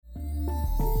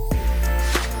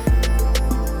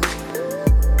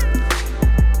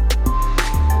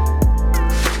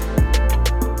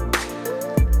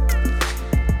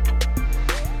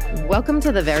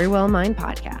Welcome to the Very Well Mind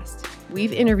podcast.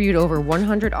 We've interviewed over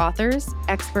 100 authors,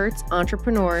 experts,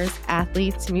 entrepreneurs,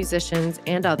 athletes, musicians,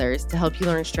 and others to help you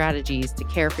learn strategies to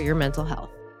care for your mental health.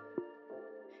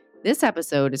 This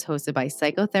episode is hosted by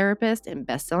psychotherapist and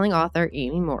best-selling author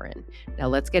Amy Morin. Now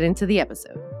let's get into the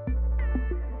episode.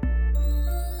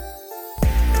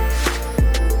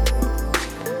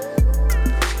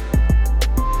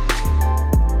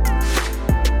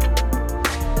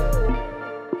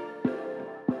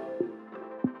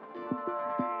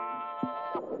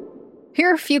 Here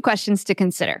are a few questions to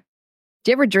consider.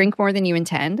 Do you ever drink more than you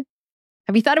intend?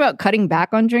 Have you thought about cutting back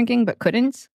on drinking but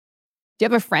couldn't? Do you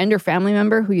have a friend or family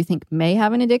member who you think may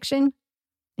have an addiction?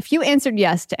 If you answered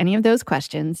yes to any of those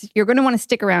questions, you're going to want to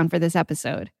stick around for this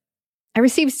episode. I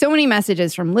received so many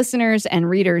messages from listeners and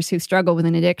readers who struggle with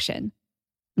an addiction.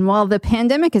 And while the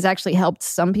pandemic has actually helped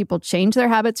some people change their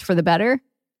habits for the better,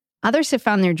 others have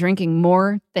found they're drinking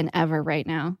more than ever right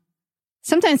now.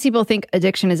 Sometimes people think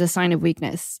addiction is a sign of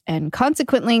weakness, and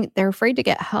consequently, they're afraid to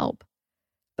get help.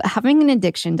 But having an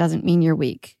addiction doesn't mean you're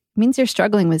weak. It means you're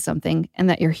struggling with something and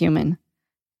that you're human.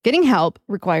 Getting help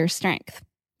requires strength.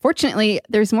 Fortunately,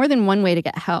 there's more than one way to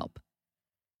get help.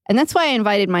 And that's why I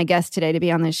invited my guest today to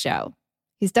be on this show.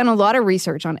 He's done a lot of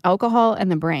research on alcohol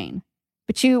and the brain,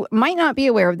 but you might not be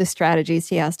aware of the strategies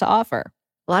he has to offer.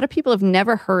 A lot of people have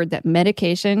never heard that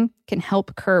medication can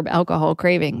help curb alcohol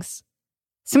cravings.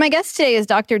 So my guest today is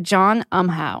Dr. John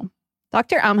Umhau.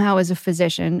 Dr. Umhau is a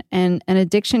physician and an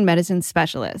addiction medicine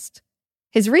specialist.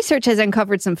 His research has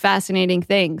uncovered some fascinating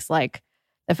things, like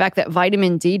the fact that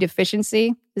vitamin D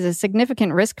deficiency is a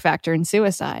significant risk factor in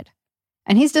suicide.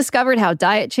 And he's discovered how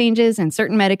diet changes and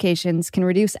certain medications can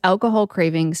reduce alcohol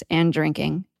cravings and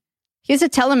drinking. He has a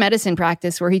telemedicine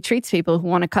practice where he treats people who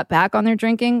want to cut back on their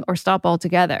drinking or stop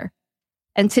altogether.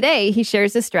 And today, he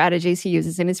shares the strategies he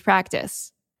uses in his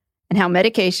practice, and how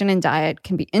medication and diet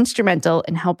can be instrumental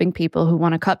in helping people who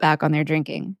want to cut back on their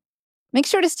drinking. Make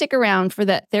sure to stick around for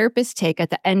that therapist take at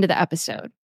the end of the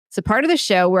episode. It's a part of the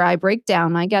show where I break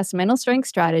down my guests' mental strength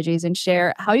strategies and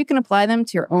share how you can apply them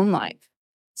to your own life.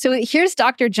 So here's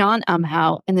Dr. John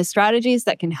Umhau and the strategies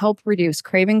that can help reduce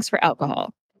cravings for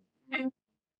alcohol.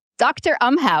 Dr.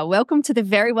 Umhau, welcome to the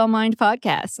Very Well Mind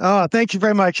podcast. Oh, thank you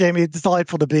very much, Amy. It's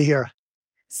delightful to be here.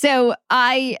 So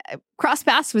I crossed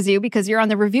paths with you because you're on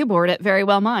the review board at Very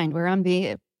Well Mind, where I'm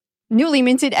the newly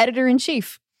minted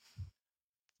editor-in-chief.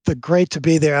 It's great to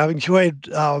be there. I've enjoyed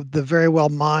the Very Well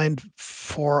Mind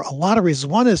for a lot of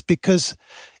reasons. One is because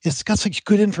it's got such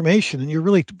good information, and you're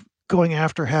really going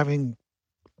after having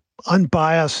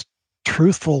unbiased,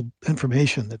 truthful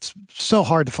information that's so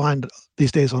hard to find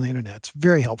these days on the internet. It's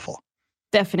very helpful.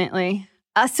 Definitely.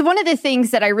 So one of the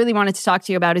things that I really wanted to talk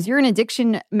to you about is you're an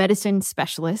addiction medicine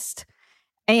specialist,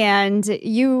 and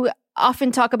you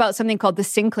often talk about something called the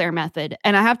Sinclair Method.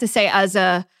 And I have to say, as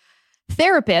a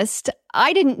therapist,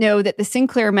 I didn't know that the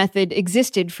Sinclair Method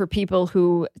existed for people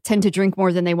who tend to drink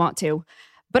more than they want to.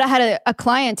 But I had a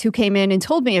client who came in and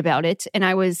told me about it, and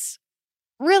I was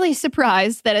really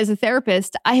surprised that as a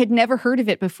therapist, I had never heard of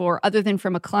it before other than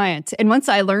from a client. And once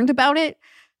I learned about it,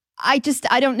 I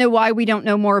don't know why we don't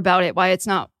know more about it, why it's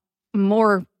not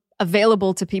more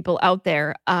available to people out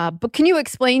there. But can you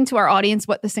explain to our audience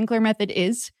what the Sinclair Method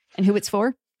is and who it's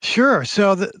for? Sure.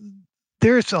 So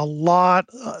there's a lot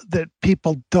that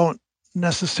people don't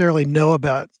necessarily know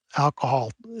about alcohol.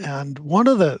 And one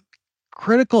of the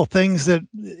critical things that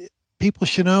people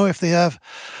should know if they have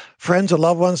friends or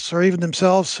loved ones or even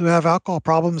themselves who have alcohol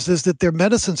problems is that there are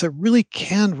medicines that really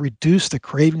can reduce the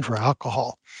craving for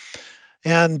alcohol.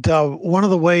 And one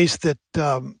of the ways that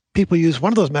people use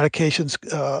one of those medications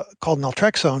called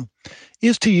naltrexone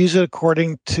is to use it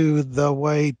according to the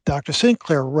way Dr.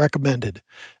 Sinclair recommended.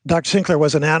 Dr. Sinclair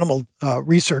was an animal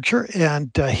researcher,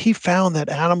 and he found that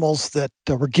animals that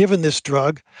were given this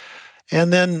drug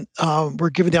and then were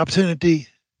given the opportunity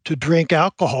to drink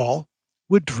alcohol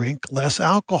would drink less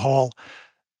alcohol.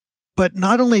 But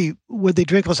not only would they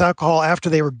drink less alcohol after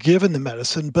they were given the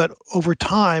medicine, but over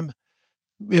time,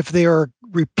 if they are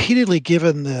repeatedly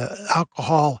given the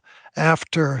alcohol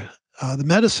after the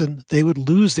medicine, they would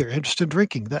lose their interest in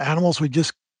drinking. The animals would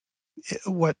just,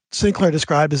 what Sinclair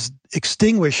described as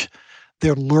extinguish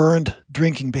their learned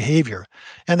drinking behavior,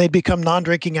 and they become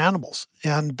non-drinking animals.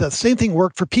 And the same thing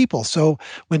worked for people. So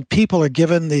when people are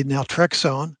given the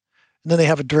naltrexone and then they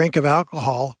have a drink of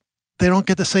alcohol, they don't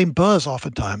get the same buzz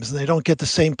oftentimes, and they don't get the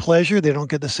same pleasure. They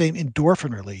don't get the same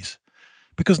endorphin release,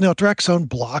 because naltrexone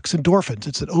blocks endorphins.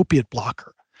 It's an opiate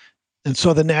blocker. And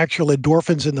so the natural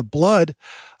endorphins in the blood,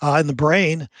 in the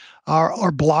brain,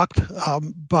 are blocked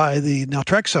by the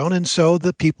naltrexone. And so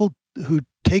the people who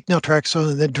take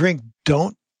naltrexone and then drink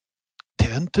don't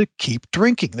tend to keep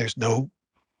drinking. There's no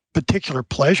particular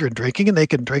pleasure in drinking, and they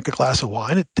can drink a glass of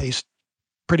wine. It tastes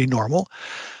pretty normal,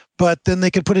 but then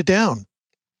they can put it down.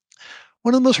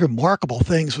 One of the most remarkable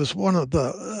things was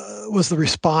was the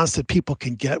response that people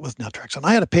can get with naltrexone.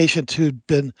 I had a patient who'd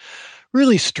been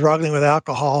really struggling with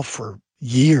alcohol for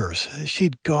years.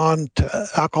 She'd gone to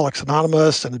Alcoholics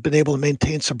Anonymous and had been able to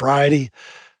maintain sobriety,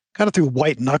 kind of through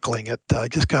white knuckling it,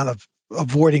 just kind of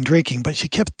avoiding drinking, but she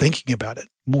kept thinking about it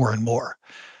more and more.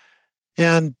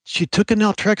 And she took a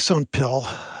naltrexone pill,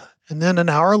 and then an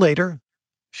hour later,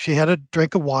 she had a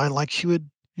drink of wine like she would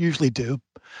usually do.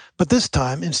 But this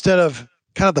time, instead of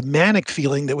kind of the manic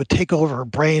feeling that would take over her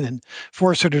brain and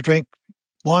force her to drink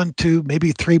 1, 2,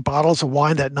 maybe 3 bottles of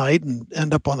wine that night and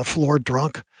end up on the floor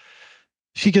drunk,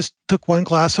 she just took 1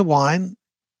 glass of wine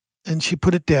and she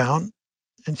put it down,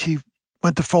 and she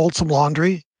went to fold some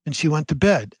laundry, and she went to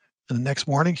bed. And the next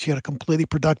morning, she had a completely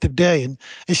productive day. And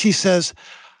she says,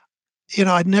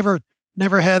 I'd never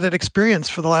had that experience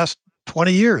for the last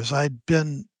 20 years. I'd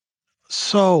been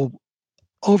so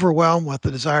overwhelmed with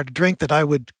the desire to drink that I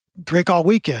would drink all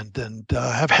weekend and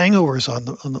have hangovers on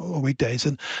the weekdays.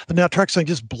 And the naltrexone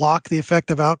just blocked the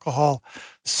effect of alcohol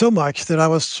so much that I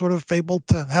was sort of able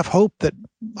to have hope that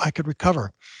I could recover.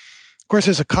 Of course,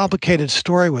 there's a complicated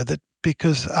story with it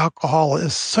because alcohol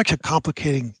is such a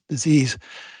complicating disease,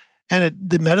 and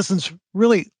the medicines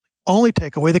really only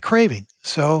take away the craving.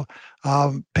 So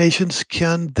patients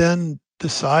can then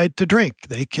decide to drink.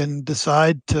 They can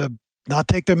decide to not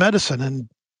take their medicine and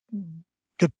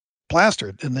get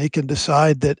plastered, and they can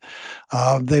decide that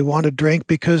they want to drink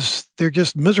because they're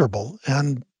just miserable,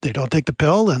 and they don't take the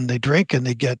pill, and they drink, and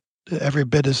they get every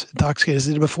bit as intoxicated as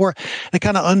they did before. And it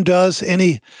kind of undoes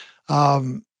any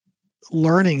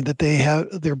learning that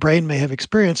their brain may have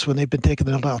experienced when they've been taking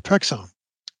the naltrexone.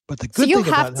 But the good thing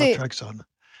about naltrexone,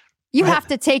 you have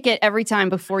to take it every time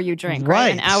before you drink,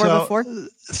 right? An hour before.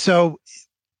 So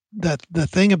the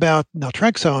thing about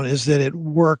naltrexone is that it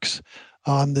works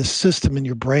on this system in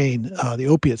your brain, the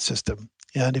opiate system.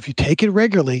 And if you take it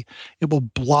regularly, it will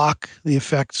block the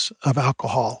effects of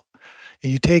alcohol.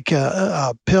 And you take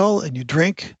a pill and you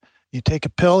drink, you take a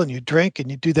pill and you drink, and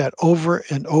you do that over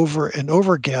and over and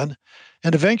over again.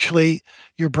 And eventually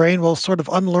your brain will sort of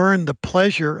unlearn the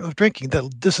pleasure of drinking. That'll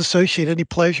disassociate any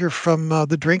pleasure from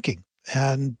the drinking.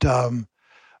 And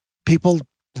people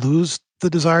lose the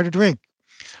desire to drink.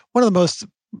 One of the most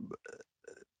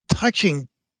touching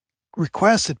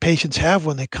requests that patients have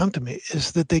when they come to me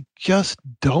is that they just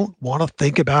don't want to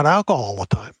think about alcohol all the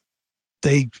time.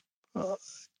 They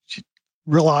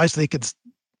realize they can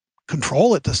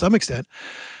control it to some extent,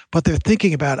 but they're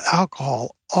thinking about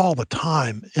alcohol all the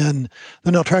time, and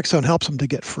the naltrexone helps them to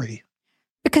get free.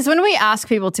 Because when we ask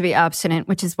people to be abstinent,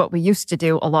 which is what we used to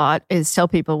do a lot, is tell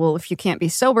people, well, if you can't be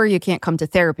sober, you can't come to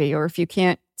therapy, or if you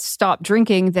can't stop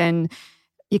drinking, then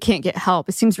you can't get help.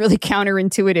 It seems really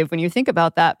counterintuitive when you think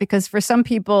about that, because for some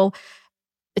people,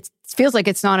 it feels like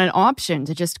it's not an option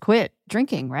to just quit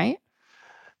drinking, right?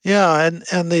 Yeah,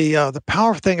 and the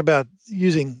powerful thing about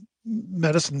using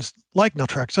medicines like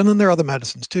naltrexone, and there are other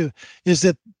medicines too, is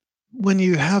that when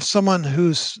you have someone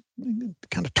who's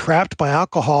kind of trapped by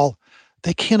alcohol,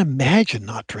 they can't imagine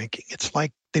not drinking. It's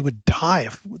like they would die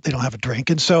if they don't have a drink.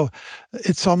 And so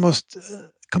it's almost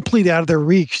completely out of their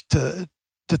reach to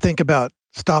think about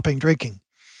stopping drinking.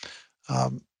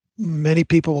 Many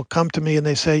people will come to me and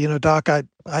they say, Doc, I'm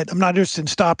not interested in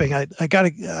stopping. I got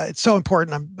to. It's so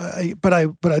important. But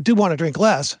I do want to drink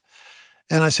less.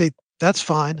 And I say, that's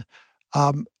fine.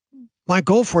 My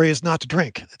goal for you is not to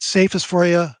drink. It's safest for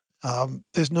you.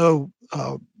 There's no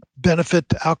benefit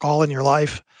to alcohol in your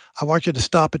life. I want you to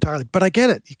stop entirely. But I get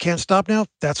it. You can't stop now.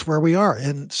 That's where we are.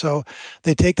 And so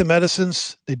they take the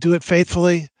medicines. They do it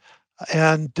faithfully.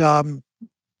 And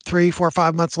 3, 4,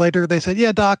 5 months later, they said,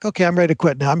 yeah, Doc, okay, I'm ready to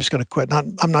quit now. I'm just going to quit.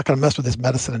 I'm not going to mess with this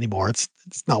medicine anymore. It's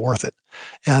not worth it.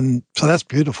 And so that's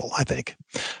beautiful, I think.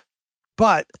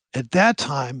 But at that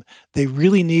time, they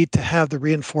really need to have the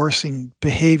reinforcing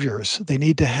behaviors. They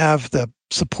need to have the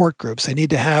support groups. They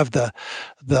need to have the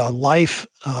life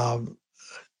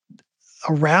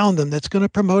around them that's going to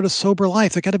promote a sober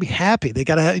life. They got to be happy. They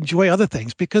got to enjoy other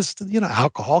things because,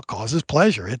 alcohol causes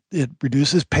pleasure. It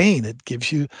reduces pain. It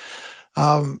gives you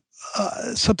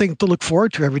something to look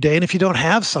forward to every day. And if you don't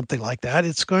have something like that,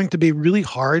 it's going to be really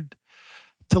hard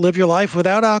to live your life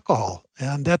without alcohol.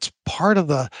 And that's part of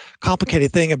the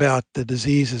complicated thing about the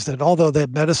disease is that although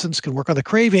that medicines can work on the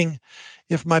craving,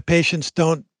 if my patients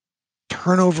don't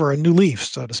turn over a new leaf,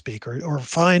 so to speak, or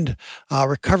find a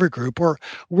recovery group or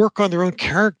work on their own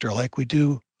character like we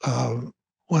do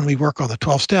when we work on the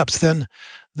 12 steps,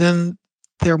 then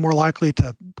they're more likely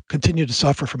to continue to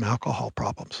suffer from alcohol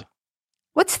problems.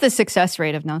 What's the success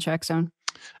rate of naltrexone?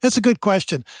 That's a good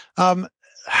question.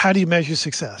 How do you measure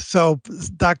success? So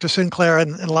Dr. Sinclair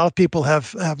and a lot of people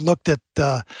have looked at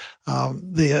the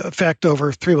effect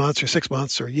over 3 months or 6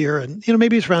 months or a year, and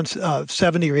maybe it's around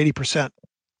 70 or 80%,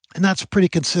 and that's pretty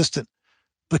consistent.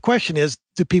 The question is,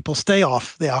 do people stay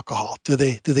off the alcohol? Do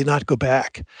they not go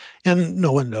back? And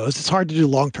no one knows. It's hard to do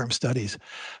long-term studies.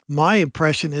 My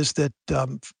impression is that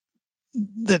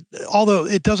that although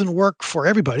it doesn't work for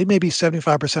everybody, maybe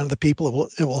 75% of the people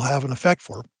it will have an effect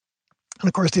for. And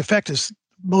of course, the effect is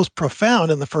most profound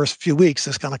in the first few weeks.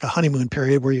 It's kind of like a honeymoon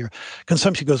period where your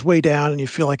consumption goes way down and you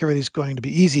feel like everything's going to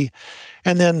be easy.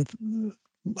 And then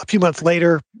a few months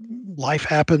later, life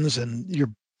happens and your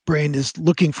brain is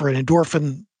looking for an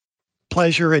endorphin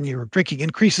pleasure and your drinking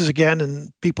increases again.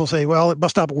 And people say, well, it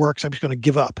must not work, so I'm just going to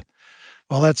give up.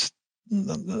 Well, that's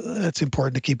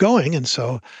important to keep going. And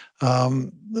so,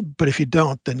 but if you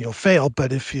don't, then you'll fail.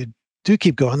 But if you do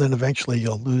keep going, then eventually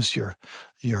you'll lose your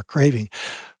craving.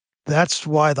 That's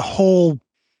why the whole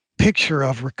picture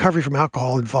of recovery from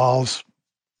alcohol involves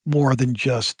more than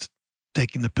just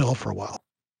taking the pill for a while.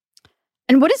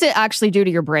 And what does it actually do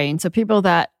to your brain? So people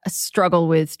that struggle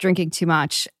with drinking too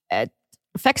much, it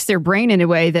affects their brain in a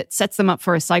way that sets them up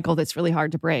for a cycle that's really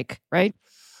hard to break, right?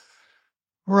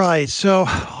 Right. So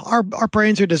our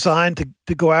brains are designed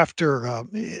to go after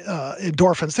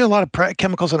endorphins. There are a lot of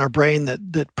chemicals in our brain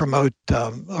that promote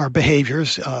our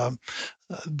behaviors.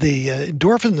 The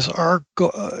endorphins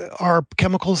are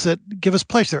chemicals that give us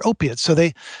pleasure. They're opiates. So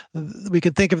we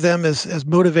can think of them as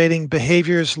motivating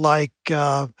behaviors like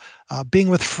being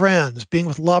with friends, being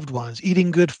with loved ones,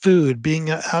 eating good food, being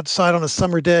outside on a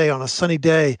summer day, on a sunny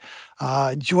day,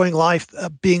 enjoying life,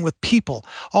 being with people.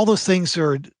 All those things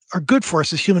are good for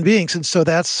us as human beings. And so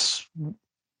that's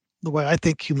the way I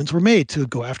think humans were made, to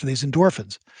go after these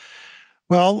endorphins.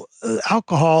 Well,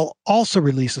 alcohol also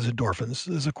releases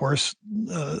endorphins, as of course,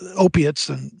 opiates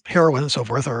and heroin and so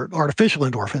forth are artificial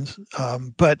endorphins.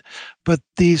 But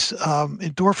these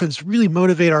endorphins really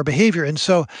motivate our behavior. And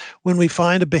so when we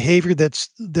find a behavior that's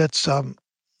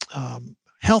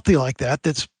healthy like that,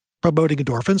 that's promoting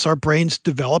endorphins, our brains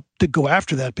develop to go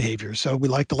after that behavior. So we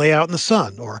like to lay out in the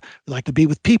sun, or we like to be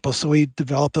with people. So we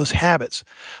develop those habits.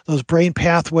 Those brain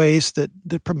pathways that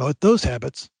promote those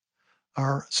habits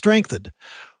are strengthened.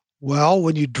 Well,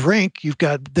 when you drink, you've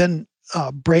got then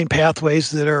brain pathways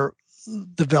that are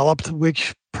developed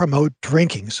which promote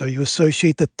drinking. So you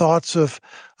associate the thoughts of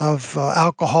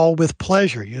alcohol with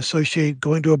pleasure. You associate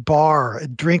going to a bar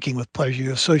and drinking with pleasure.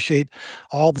 You associate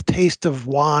all the taste of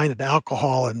wine and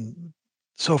alcohol and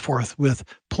so forth with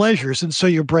pleasures. And so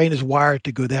your brain is wired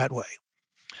to go that way.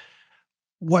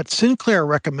 What Sinclair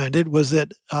recommended was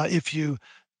that if you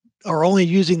are only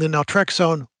using the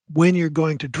naltrexone when you're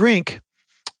going to drink,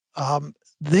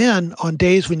 then on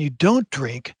days when you don't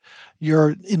drink,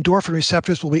 your endorphin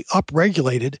receptors will be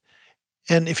upregulated.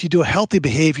 And if you do a healthy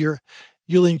behavior,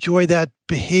 you'll enjoy that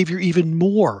behavior even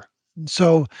more. And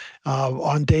so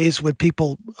on days when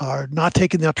people are not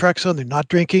taking naltrexone, they're not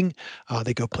drinking,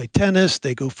 they go play tennis,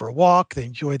 they go for a walk, they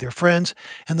enjoy their friends,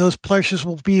 and those pleasures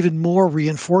will be even more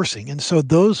reinforcing. And so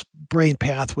those brain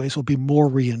pathways will be more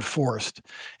reinforced,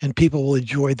 and people will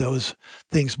enjoy those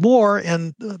things more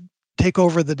and take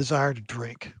over the desire to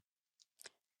drink.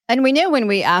 And we know when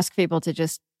we ask people to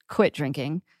just quit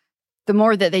drinking, the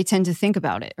more that they tend to think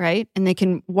about it, right? And they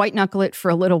can white knuckle it for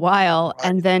a little while. Right.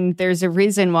 And then there's a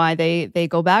reason why they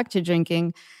go back to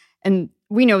drinking. And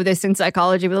we know this in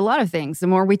psychology with a lot of things. The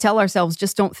more we tell ourselves,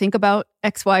 just don't think about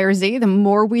X, Y, or Z, the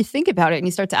more we think about it and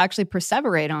you start to actually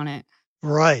perseverate on it.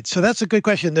 Right. So that's a good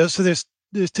question. So there's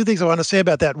two things I want to say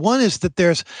about that. One is that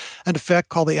there's an effect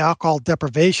called the alcohol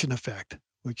deprivation effect,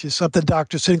 which is something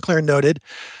Dr. Sinclair noted.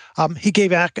 He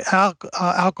gave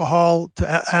alcohol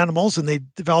to animals and they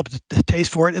developed a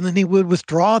taste for it, and then he would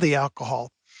withdraw the alcohol.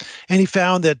 And he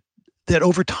found that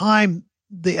over time,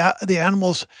 the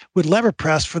animals would lever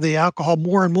press for the alcohol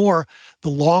more and more the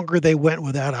longer they went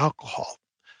without alcohol.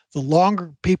 The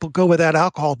longer people go without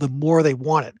alcohol, the more they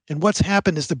want it. And what's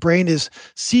happened is the brain is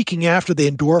seeking after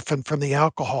the endorphin from the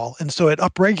alcohol. And so it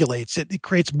upregulates it. It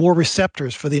creates more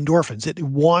receptors for the endorphins. It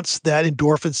wants that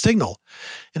endorphin signal.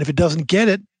 And if it doesn't get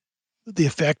it, the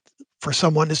effect for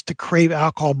someone is to crave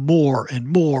alcohol more and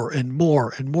more and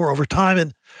more and more over time.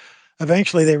 And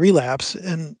eventually they relapse.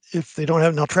 And if they don't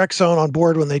have naltrexone on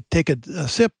board when they take a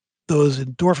sip, those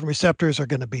endorphin receptors are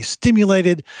going to be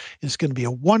stimulated. It's going to be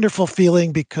a wonderful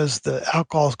feeling because the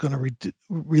alcohol is going to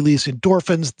release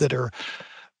endorphins that are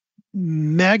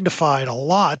magnified a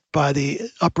lot by the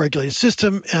upregulated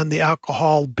system, and the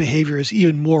alcohol behavior is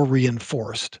even more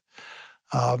reinforced.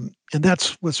 And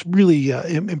that's what's really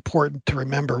important to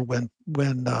remember when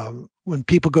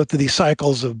people go through these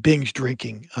cycles of binge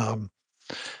drinking.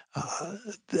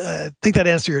 I think that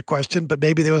answered your question, but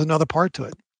maybe there was another part to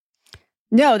it.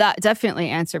 No, that definitely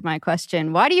answered my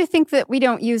question. Why do you think that we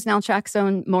don't use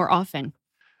naltrexone more often?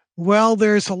 Well,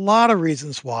 there's a lot of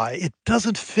reasons why. It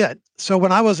doesn't fit. So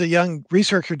when I was a young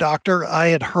researcher doctor, I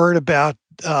had heard about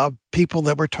people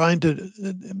that were trying to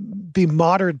be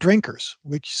moderate drinkers,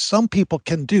 which some people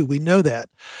can do. We know that.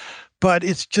 But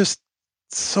it's just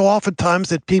so oftentimes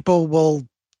that people will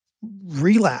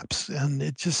relapse, and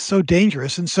it's just so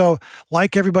dangerous. And so,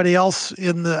 like everybody else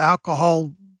in the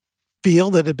alcohol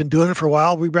field that had been doing it for a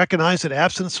while, we recognized that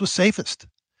abstinence was safest.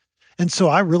 And so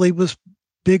I really was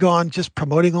big on just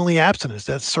promoting only abstinence.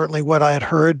 That's certainly what I had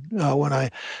heard when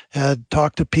I had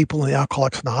talked to people in the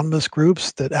Alcoholics Anonymous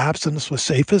groups, that abstinence was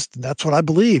safest, and that's what I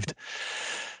believed.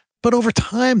 But over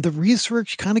time, the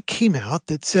research kind of came out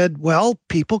that said, well,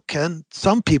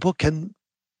 some people can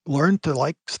learn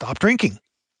to stop drinking.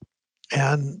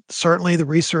 And certainly the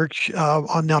research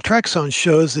on naltrexone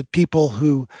shows that people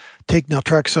who take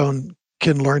naltrexone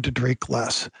can learn to drink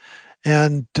less.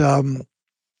 And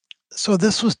so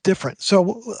this was different.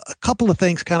 So a couple of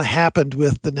things kind of happened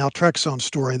with the naltrexone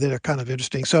story that are kind of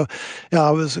interesting. So it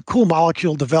was a cool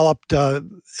molecule developed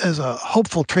as a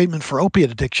hopeful treatment for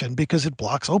opiate addiction because it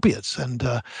blocks opiates. And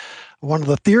one of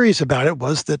the theories about it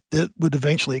was that it would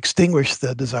eventually extinguish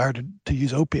the desire to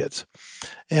use opiates.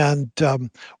 And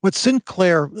what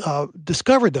Sinclair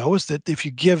discovered, though, is that if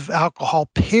you give alcohol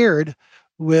paired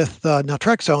with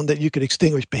naltrexone, that you could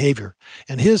extinguish behavior.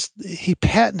 And he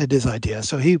patented his idea.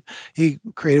 So he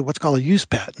created what's called a use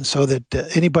patent, so that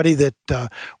anybody that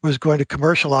was going to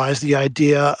commercialize the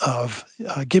idea of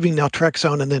giving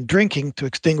naltrexone and then drinking to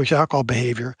extinguish alcohol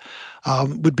behavior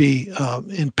would be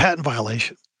in patent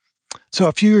violation. So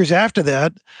a few years after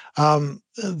that,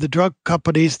 the drug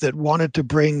companies that wanted to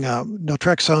bring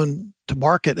naltrexone to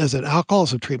market as an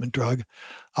alcoholism treatment drug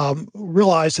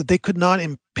realized that they could not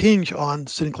impinge on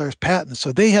Sinclair's patent.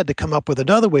 So they had to come up with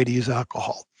another way to use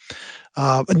alcohol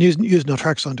and use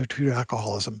naltrexone to treat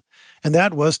alcoholism. And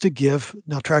that was to give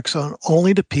naltrexone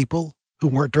only to people who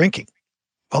weren't drinking.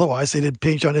 Otherwise, they'd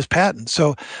impinge on his patent.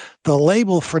 So the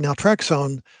label for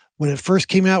naltrexone, when it first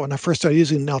came out, when I first started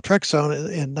using naltrexone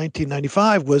in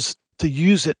 1995, was to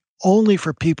use it only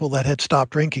for people that had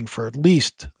stopped drinking for at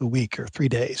least a week or 3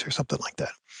 days or something like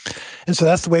that. And so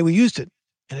that's the way we used it.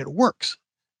 And it works.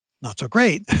 Not so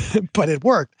great, but it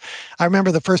worked. I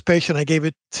remember the first patient I gave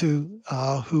it to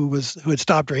who had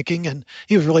stopped drinking, and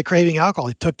he was really craving alcohol.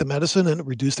 He took the medicine and it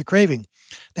reduced the craving.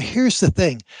 Now, here's the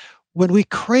thing. When we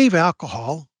crave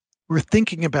alcohol, we're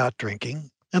thinking about drinking.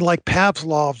 And like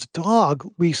Pavlov's dog,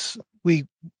 we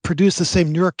produce the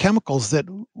same neurochemicals that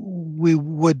we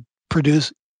would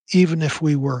produce even if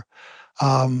we were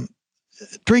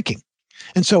drinking.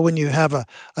 And so when you have a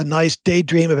nice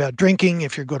daydream about drinking,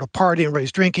 if you're going to party and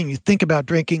everybody's drinking, you think about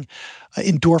drinking,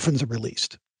 endorphins are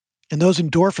released. And those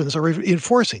endorphins are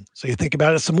reinforcing. So you think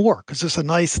about it some more because it's a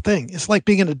nice thing. It's like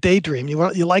being in a daydream.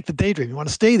 You like the daydream. You want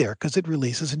to stay there because it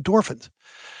releases endorphins.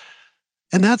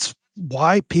 And that's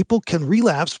why people can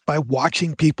relapse by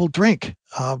watching people drink.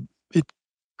 It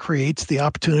creates the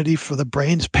opportunity for the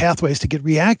brain's pathways to get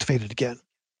reactivated again.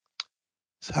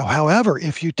 So, however,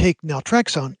 if you take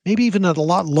naltrexone, maybe even at a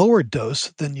lot lower dose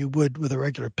than you would with a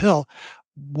regular pill,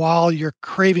 while you're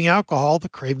craving alcohol, the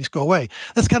cravings go away.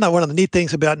 That's kind of one of the neat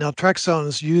things about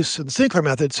naltrexone's use in the Sinclair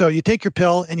method. So you take your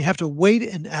pill and you have to wait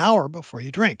an hour before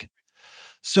you drink.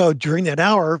 So during that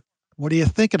hour, what are you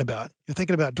thinking about? You're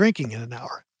thinking about drinking in an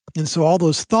hour. And so all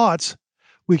those thoughts,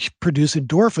 which produce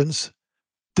endorphins,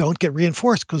 don't get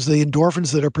reinforced because the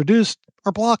endorphins that are produced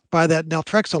are blocked by that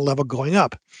naltrexone level going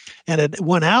up. And at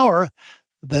 1 hour,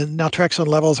 the naltrexone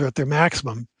levels are at their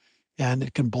maximum, and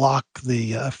it can block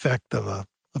the effect of a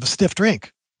stiff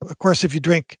drink. Of course, if you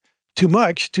drink too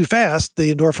much, too fast,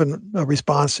 the endorphin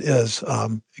response is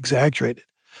exaggerated,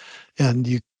 and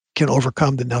you can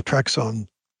overcome the naltrexone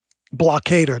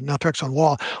blockade or naltrexone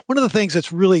wall. One of the things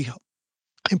that's really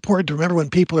important to remember when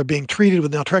people are being treated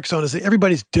with naltrexone is that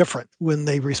everybody's different when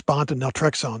they respond to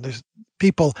naltrexone. There's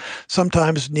people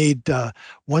sometimes need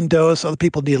one dose, other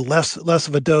people need less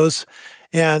of a dose,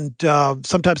 and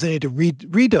sometimes they need to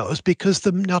redose because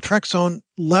the naltrexone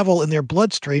level in their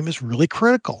bloodstream is really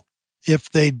critical.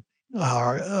 If they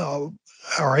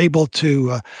are able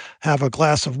to have a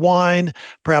glass of wine,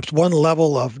 perhaps one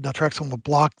level of naltrexone will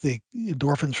block the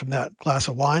endorphins from that glass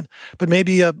of wine, but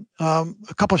maybe a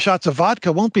couple of shots of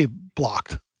vodka won't be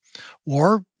blocked.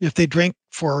 Or if they drink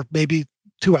for maybe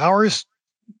 2 hours,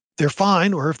 they're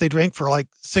fine. Or if they drink for like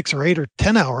 6 or 8 or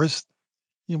 10 hours,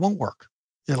 it won't work.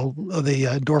 The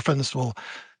endorphins will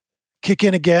kick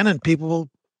in again, and people will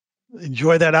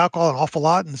enjoy that alcohol an awful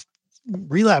lot and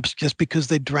relapse just because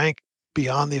they drank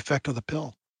beyond the effect of the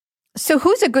pill. So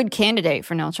who's a good candidate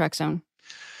for naltrexone?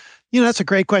 That's a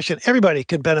great question. Everybody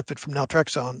can benefit from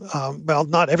naltrexone. Well,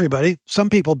 not everybody. Some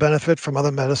people benefit from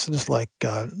other medicines like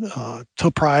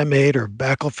topiramate or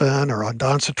baclofen or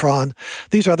ondansetron.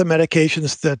 These are other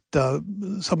medications that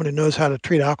someone who knows how to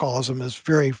treat alcoholism is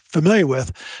very familiar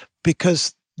with,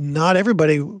 because not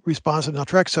everybody responds to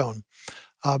naltrexone.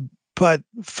 But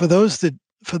for those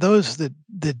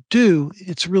that do,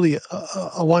 it's really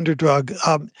a wonder drug.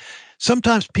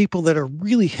 Sometimes people that are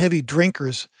really heavy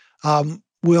drinkers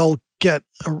will get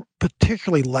a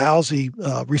particularly lousy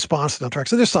response to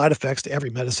naltrexone. There's side effects to every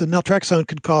medicine. Naltrexone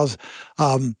could cause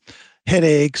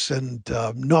headaches and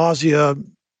nausea,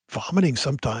 vomiting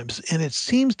sometimes, and it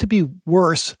seems to be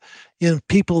worse in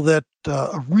people that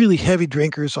are really heavy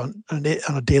drinkers on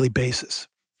a daily basis.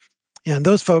 And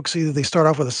those folks, either they start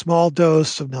off with a small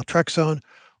dose of naltrexone,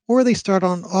 or they start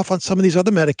off on some of these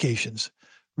other medications,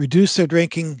 reduce their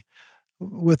drinking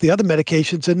with the other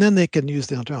medications, and then they can use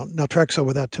the naltrexone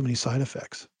without too many side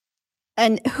effects.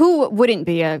 And who wouldn't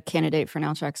be a candidate for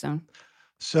naltrexone?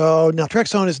 So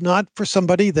naltrexone is not for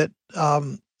somebody that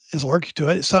is allergic to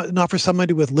it. It's not for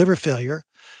somebody with liver failure,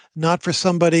 not for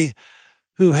somebody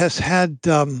who has had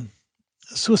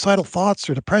suicidal thoughts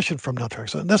or depression from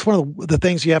naltrexone. And that's one of the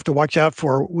things you have to watch out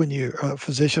for when you're a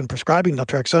physician prescribing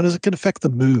naltrexone, is it can affect the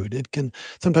mood. It can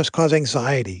sometimes cause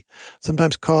anxiety,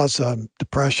 sometimes cause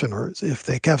depression, or if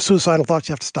they have suicidal thoughts,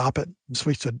 you have to stop it and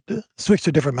switch to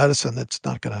a different medicine that's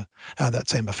not going to have that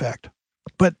same effect.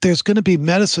 But there's going to be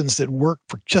medicines that work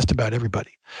for just about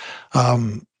everybody.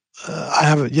 I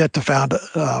haven't yet to found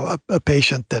a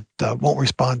patient that won't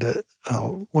respond to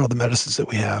one of the medicines that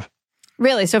we have.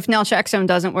 Really? So if naltrexone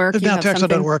doesn't work, if naltrexone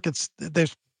doesn't work,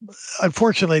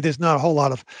 unfortunately there's not a whole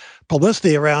lot of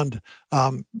publicity around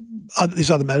these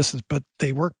other medicines, but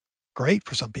they work great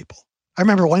for some people. I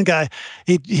remember one guy,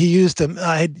 he used them.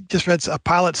 I had just read a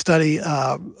pilot study,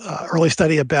 early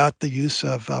study about the use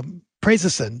of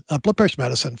prazosin, a blood pressure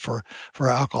medicine for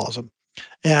alcoholism,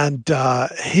 and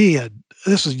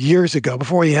this was years ago,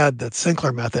 before he had the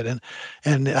Sinclair Method,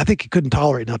 and I think he couldn't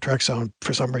tolerate naltrexone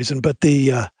for some reason. But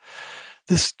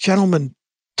this gentleman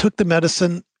took the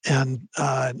medicine, and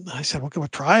I said, "Okay, we'll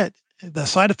try it." The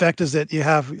side effect is that you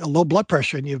have a low blood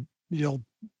pressure, and you'll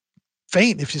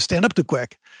faint if you stand up too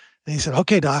quick. And he said,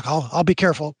 "Okay, doc, I'll be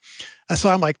careful." I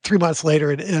saw him like 3 months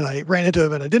later, and I ran into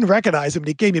him, and I didn't recognize him, and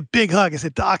he gave me a big hug. I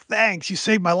said, "Doc, thanks. You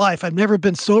saved my life. I've never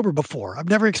been sober before. I've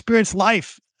never experienced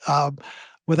life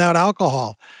without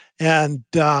alcohol." And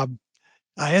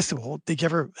I asked him, "Well, did you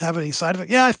ever have any side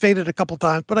effects?" "Yeah, I fainted a couple of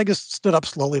times, but I just stood up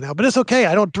slowly now. But it's okay.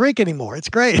 I don't drink anymore. It's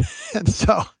great." And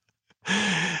so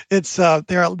it's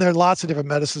there are lots of different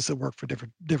medicines that work for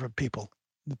different people.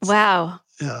 Wow.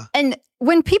 Yeah. And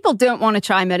when people don't want to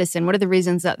try medicine, what are the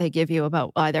reasons that they give you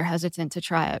about why they're hesitant to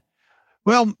try it?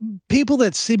 Well, people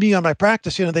that see me on my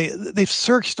practice, they've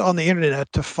searched on the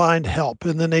internet to find help,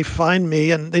 and then they find me,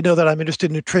 and they know that I'm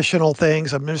interested in nutritional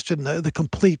things. I'm interested in the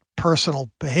complete personal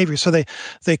behavior. So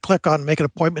they click on make an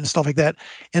appointment and stuff like that.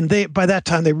 And by that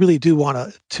time they really do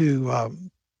want to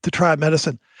try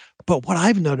medicine. But what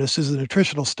I've noticed is the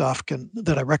nutritional stuff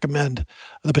that I recommend,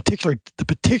 the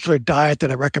particular diet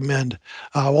that I recommend,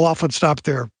 will often stop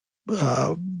their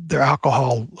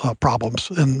alcohol problems,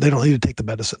 and they don't need to take the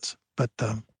medicines. But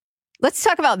let's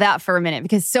talk about that for a minute,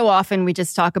 because so often we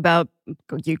just talk about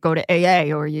you go to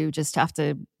AA or you just have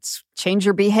to change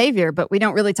your behavior, but we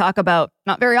don't really talk about,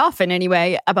 not very often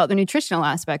anyway, about the nutritional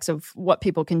aspects of what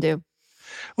people can do.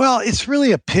 Well, it's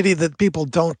really a pity that people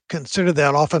don't consider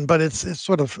that often, but it's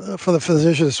sort of, for the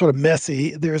physician, it's sort of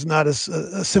messy. There's not a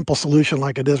simple solution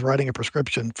like it is writing a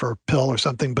prescription for a pill or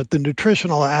something, but the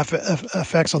nutritional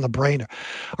effects on the brain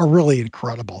are really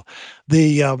incredible.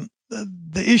 The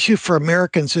issue for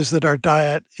Americans is that our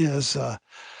diet is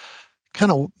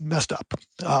kind of messed up.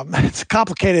 It's a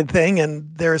complicated thing, and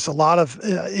there's a lot of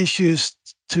issues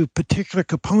to particular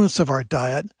components of our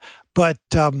diet, but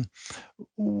some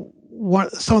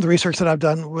of the research that I've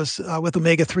done was with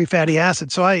omega-3 fatty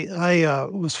acids. So I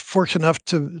was fortunate enough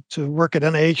to work at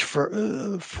NIH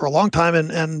for a long time,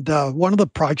 and one of the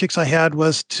projects I had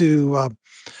was to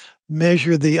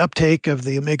measure the uptake of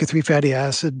the omega-3 fatty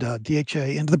acid, DHA,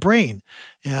 into the brain.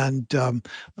 And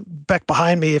back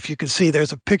behind me, if you can see,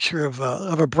 there's a picture of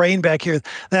a brain back here.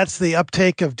 That's the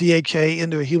uptake of DHA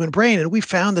into a human brain. And we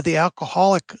found that the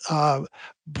alcoholic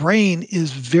brain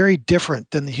is very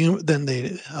different than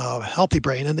the healthy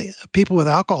brain. And the people with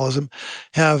alcoholism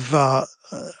have,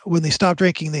 when they stop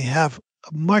drinking, they have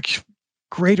a much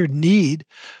greater need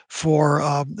for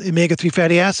omega-3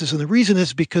 fatty acids. And the reason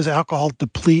is because alcohol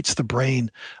depletes the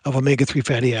brain of omega-3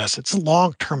 fatty acids. It's a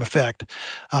long-term effect.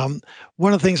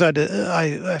 One of the things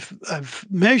I've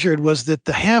measured was that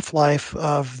the half-life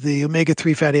of the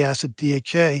omega-3 fatty acid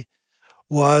DHA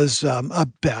was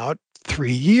about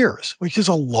 3 years, which is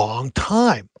a long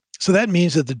time. So that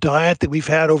means that the diet that we've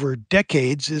had over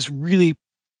decades is really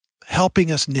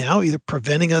helping us now, either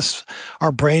preventing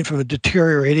our brain from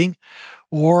deteriorating,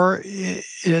 or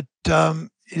it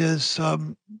is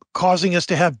causing us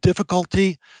to have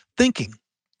difficulty thinking.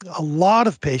 A lot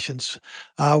of patients,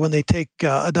 when they take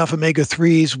enough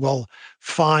omega-3s, will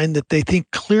find that they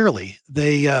think clearly.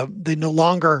 They no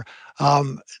longer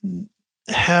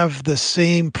have the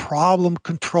same problem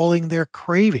controlling their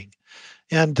craving.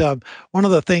 And one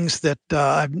of the things that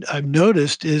I've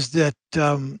noticed is that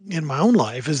in my own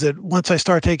life is that once I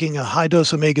start taking a high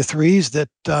dose omega-3s, that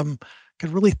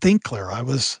could really think clear. I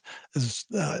was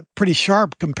pretty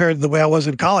sharp compared to the way I was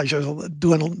in college. I was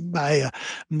doing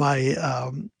my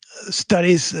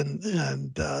studies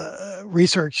and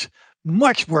research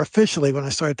much more efficiently when I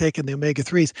started taking the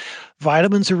omega-3s.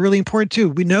 Vitamins are really important too.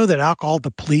 We know that alcohol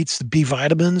depletes the B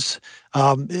vitamins.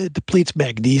 It depletes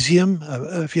magnesium.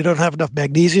 If you don't have enough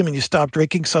magnesium and you stop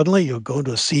drinking, suddenly you'll go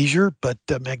into a seizure, but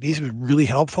magnesium is really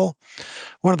helpful.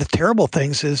 One of the terrible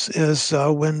things is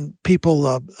when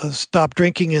people stop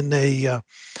drinking and they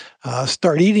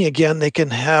start eating again, they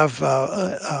can have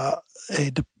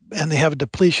and they have a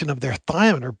depletion of their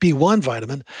thiamine or B1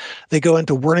 vitamin. They go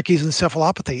into Wernicke's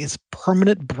encephalopathy. It's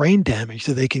permanent brain damage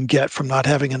that they can get from not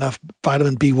having enough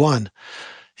vitamin B1.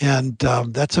 And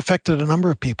that's affected a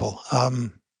number of people. I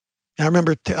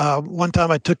remember one time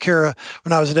when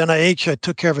I was at NIH, I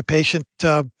took care of a patient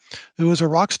who was a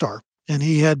rock star, and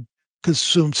he had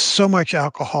consumed so much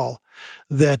alcohol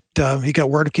that he got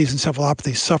Wernicke's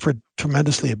encephalopathy, suffered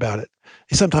tremendously about it.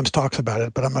 He sometimes talks about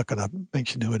it, but I'm not going to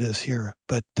mention who it is here.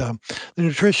 But the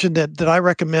nutrition that I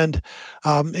recommend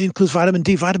includes vitamin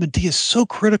D. Vitamin D is so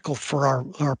critical for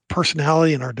our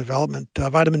personality and our development.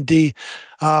 Vitamin D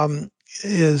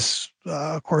is,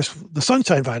 of course, the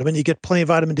sunshine vitamin. You get plenty of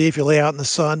vitamin D if you lay out in the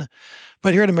sun.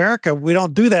 But here in America, we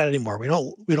don't do that anymore. We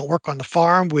don't work on the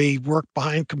farm. We work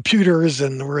behind computers,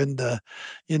 and we're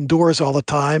indoors all the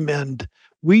time. And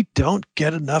we don't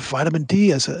get enough vitamin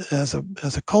D as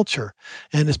a culture,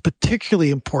 and it's particularly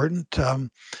important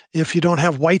if you don't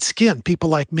have white skin. People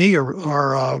like me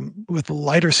are with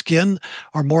lighter skin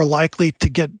are more likely to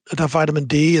get enough vitamin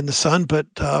D in the sun, but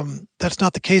that's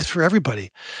not the case for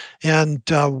everybody. And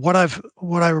what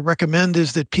I recommend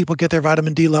is that people get their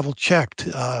vitamin D level checked.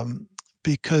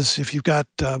 Because if you've got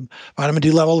vitamin D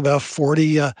level about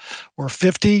 40 or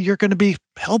 50, you're going to be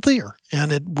healthier.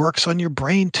 And it works on your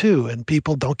brain too. And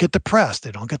people don't get depressed.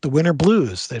 They don't get the winter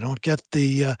blues. They don't get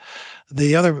the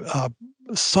other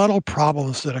subtle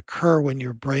problems that occur when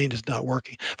your brain is not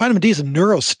working. Vitamin D is a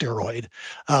neurosteroid.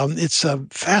 It's a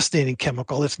fascinating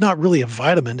chemical. It's not really a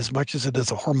vitamin as much as it is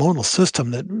a hormonal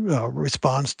system that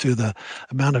responds to the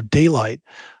amount of daylight.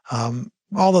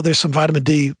 Although there's some vitamin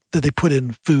D that they put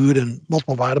in food and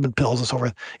multiple vitamin pills and so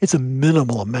forth, it's a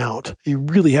minimal amount. You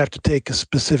really have to take a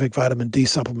specific vitamin D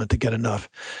supplement to get enough.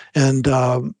 And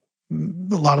a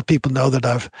lot of people know that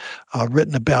I've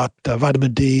written about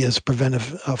vitamin D as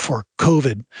preventive for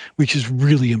COVID, which is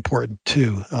really important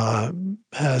too.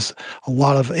 Has a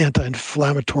lot of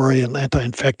anti-inflammatory and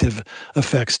anti-infective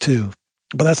effects too.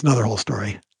 But that's another whole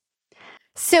story.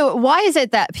 So why is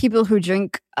it that people who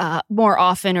drink more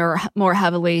often or more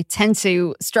heavily tend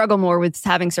to struggle more with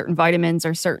having certain vitamins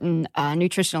or certain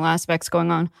nutritional aspects going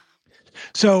on?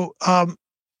 So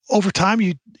over time,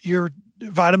 your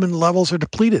vitamin levels are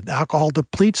depleted. Alcohol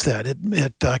depletes that. It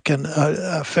can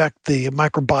affect the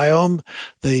microbiome.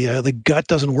 The gut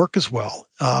doesn't work as well.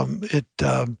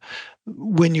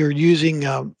 When you're using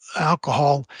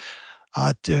alcohol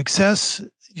to excess,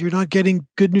 you're not getting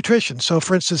good nutrition. So,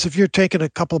 for instance, if you're taking a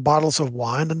couple of bottles of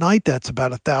wine a night, that's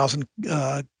about 1,000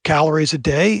 calories a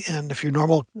day. And if your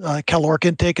normal caloric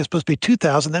intake is supposed to be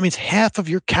 2,000, that means half of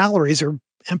your calories are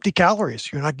empty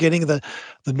calories. You're not getting the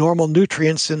normal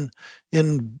nutrients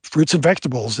in fruits and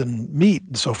vegetables and meat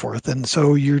and so forth. And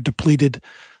so you're depleted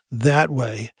that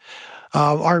way.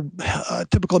 Our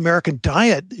typical American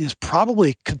diet is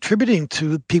probably contributing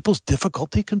to people's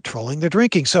difficulty controlling their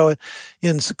drinking. So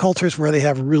in cultures where they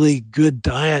have really good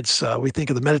diets, we think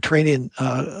of the Mediterranean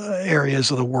areas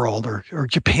of the world, or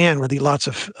Japan, where they eat lots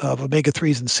of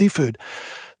omega-3s and seafood.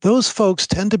 Those folks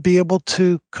tend to be able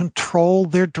to control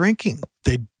their drinking.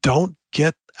 They don't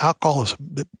get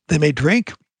alcoholism. They may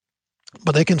drink,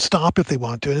 but they can stop if they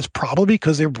want to. And it's probably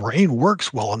because their brain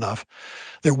works well enough.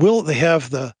 They have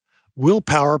the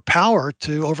power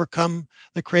to overcome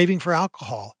the craving for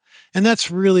alcohol. And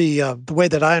that's really the way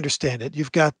that I understand it.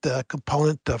 You've got the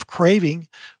component of craving,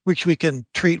 which we can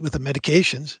treat with the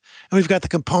medications. And we've got the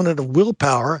component of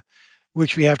willpower,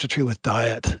 which we have to treat with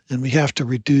diet. And we have to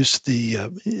reduce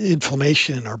the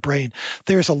inflammation in our brain.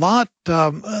 There's a lot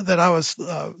that I was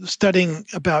studying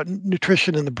about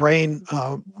nutrition in the brain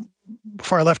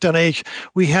before I left NIH.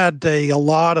 We had a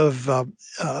lot of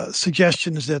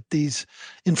suggestions that these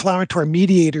inflammatory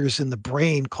mediators in the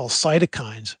brain called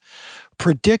cytokines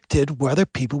predicted whether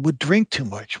people would drink too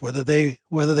much, whether they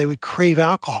would crave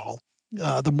alcohol.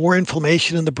 The more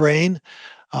inflammation in the brain,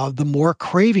 the more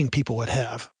craving people would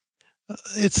have.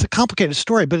 It's a complicated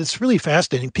story, but it's really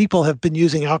fascinating. People have been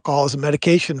using alcohol as a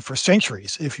medication for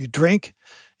centuries. If you drink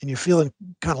and you're feeling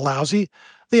kind of lousy,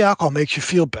 the alcohol makes you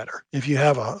feel better. If you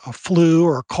have a flu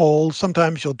or a cold,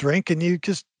 sometimes you'll drink and you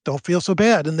just don't feel so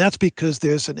bad. And that's because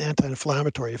there's an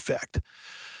anti-inflammatory effect.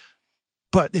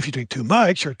 But if you drink too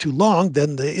much or too long,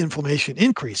 then the inflammation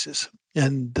increases.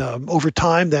 And over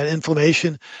time, that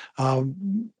inflammation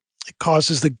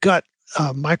causes the gut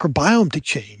microbiome to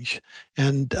change.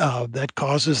 And that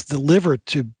causes the liver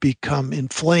to become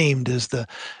inflamed as the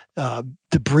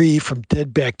debris from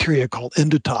dead bacteria called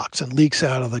endotoxin leaks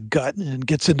out of the gut and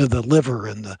gets into the liver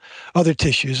and the other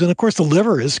tissues. And of course, the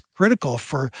liver is critical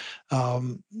for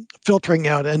filtering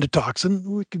out endotoxin.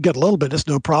 We could get a little bit, it's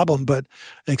no problem, but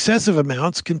excessive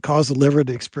amounts can cause the liver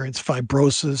to experience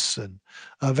fibrosis and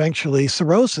eventually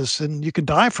cirrhosis, and you can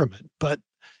die from it. But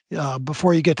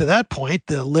before you get to that point,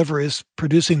 the liver is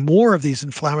producing more of these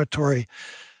inflammatory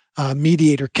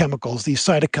mediator chemicals, these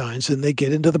cytokines, and they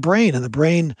get into the brain. And the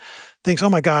brain thinks, "Oh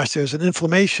my gosh, there's an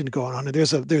inflammation going on, and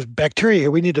there's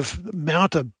bacteria. We need to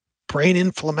mount a brain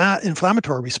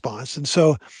inflammatory response." And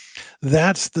so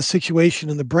that's the situation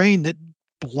in the brain that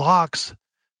blocks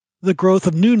the growth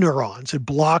of new neurons. It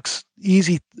blocks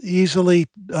easily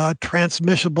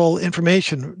transmissible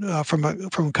information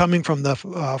from coming from the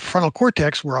frontal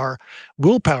cortex, where our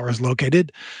willpower is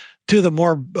located, to the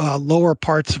more lower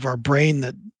parts of our brain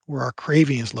where our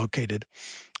craving is located.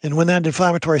 And when that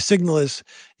inflammatory signal is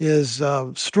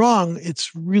strong,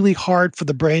 it's really hard for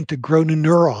the brain to grow new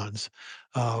neurons.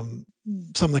 Some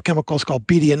of the chemicals called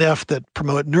BDNF that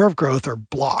promote nerve growth are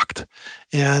blocked,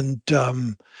 and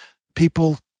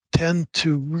people tend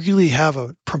to really have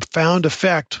a profound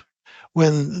effect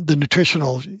when the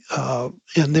nutritional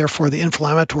and therefore the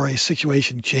inflammatory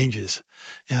situation changes,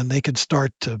 and they can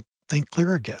start to think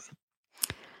clear again.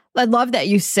 I love that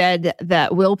you said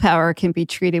that willpower can be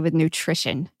treated with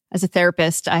nutrition. As a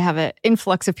therapist, I have an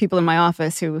influx of people in my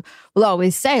office who will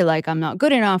always say, like, I'm not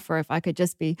good enough, or if I could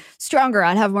just be stronger,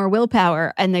 I'd have more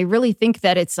willpower. And they really think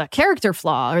that it's a character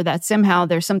flaw, or that somehow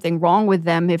there's something wrong with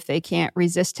them if they can't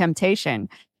resist temptation.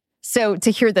 So to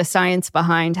hear the science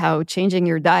behind how changing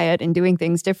your diet and doing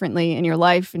things differently in your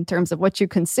life in terms of what you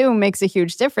consume makes a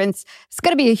huge difference, it's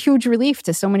going to be a huge relief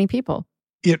to so many people.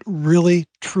 It really,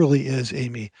 truly is,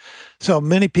 Amy. So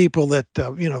many people that,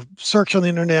 search on the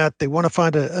internet, they want to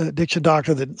find an addiction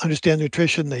doctor that understands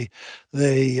nutrition.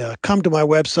 They come to my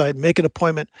website, make an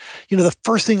appointment. The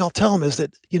first thing I'll tell them is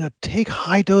that, take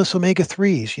high dose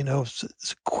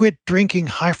omega-3s, quit drinking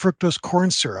high fructose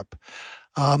corn syrup,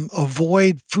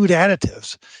 avoid food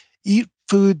additives, eat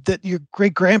food that your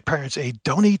great grandparents ate.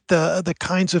 Don't eat the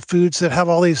kinds of foods that have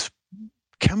all these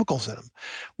chemicals in them.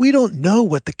 We don't know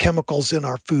what the chemicals in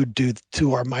our food do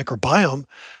to our microbiome.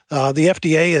 The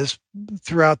FDA has,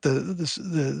 throughout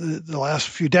the last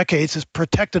few decades, has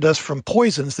protected us from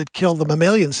poisons that kill the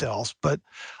mammalian cells. But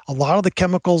a lot of the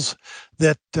chemicals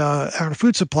that are in our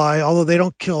food supply, although they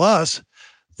don't kill us,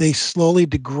 they slowly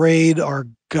degrade our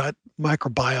gut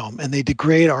microbiome, and they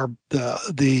degrade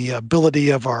the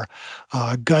ability of our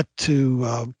gut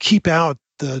to keep out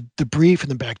the debris from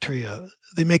the bacteria.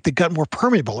 They make the gut more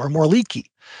permeable or more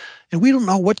leaky. And we don't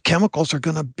know what chemicals are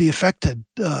going to be affect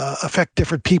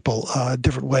different people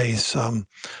different ways.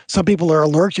 Some people are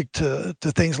allergic to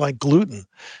things like gluten.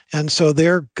 And so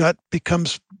their gut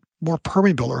becomes more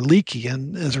permeable or leaky,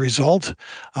 and as a result,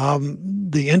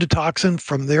 the endotoxin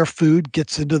from their food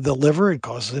gets into the liver and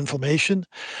causes inflammation.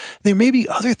 There may be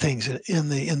other things in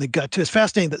the gut too. It's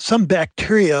fascinating that some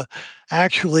bacteria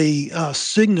actually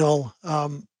signal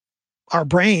our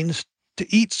brains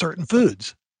to eat certain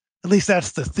foods. At least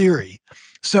that's the theory.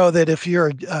 So that if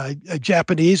you're a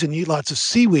Japanese and you eat lots of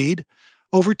seaweed,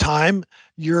 over time,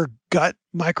 your gut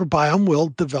microbiome will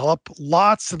develop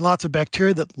lots and lots of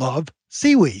bacteria that love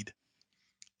seaweed.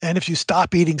 And if you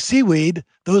stop eating seaweed,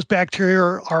 those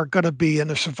bacteria are going to be in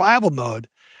a survival mode.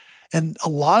 And a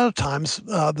lot of times,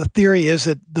 the theory is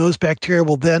that those bacteria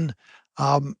will then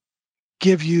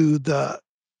give you the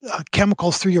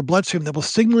chemicals through your bloodstream that will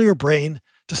signal your brain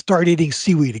to start eating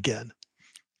seaweed again.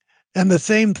 And the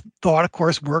same thought, of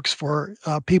course, works for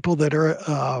people that are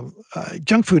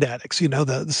junk food addicts,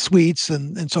 the sweets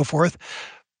and so forth,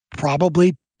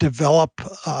 probably develop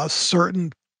a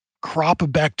certain crop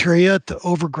of bacteria to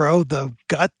overgrow the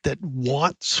gut that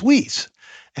want sweets.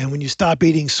 And when you stop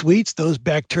eating sweets, those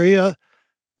bacteria,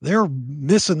 they're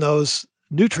missing those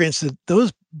nutrients that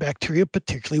those bacteria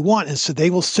particularly want. And so they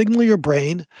will signal your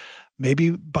brain,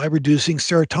 maybe by reducing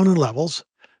serotonin levels,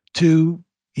 to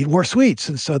eat more sweets.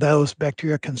 And so those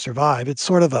bacteria can survive. It's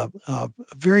sort of a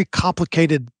very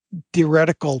complicated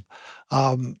theoretical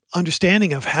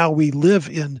understanding of how we live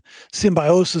in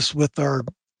symbiosis with our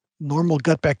normal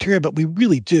gut bacteria, but we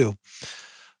really do.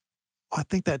 I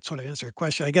think that sort of answered your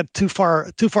question. I get too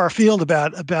far afield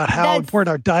about how important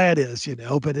our diet is,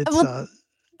 but it's... Well,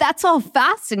 that's all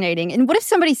fascinating. And what if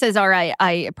somebody says, all right,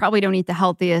 I probably don't eat the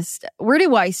healthiest. Where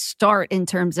do I start in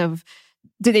terms of,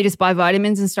 do they just buy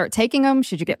vitamins and start taking them?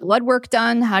 Should you get blood work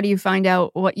done? How do you find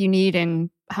out what you need and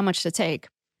how much to take?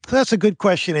 That's a good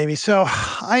question, Amy. So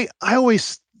I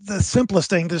always, the simplest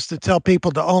thing is to tell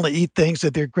people to only eat things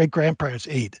that their great-grandparents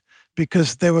ate,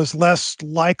 because there was less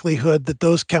likelihood that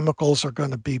those chemicals are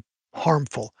going to be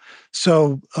harmful.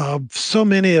 So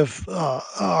many of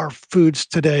our foods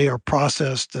today are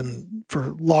processed and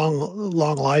for long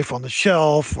life on the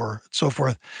shelf or so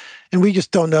forth. And we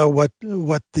just don't know what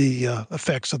the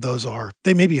effects of those are.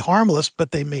 They may be harmless,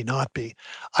 but they may not be.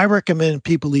 I recommend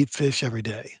people eat fish every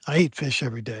day. I eat fish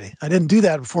every day. I didn't do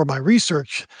that before my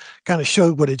research kind of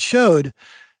showed what it showed.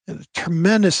 A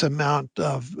tremendous amount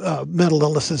of mental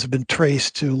illnesses have been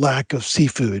traced to lack of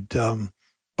seafood,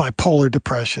 bipolar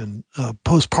depression,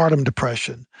 postpartum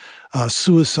depression,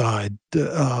 suicide,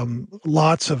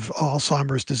 lots of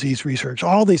Alzheimer's disease research.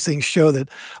 All these things show that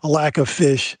a lack of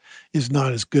fish is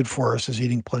not as good for us as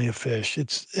eating plenty of fish.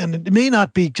 And it may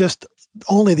not be just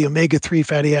only the omega-3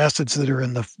 fatty acids that are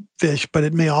in the fish, but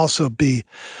it may also be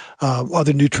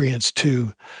other nutrients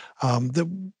too that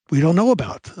we don't know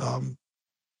about.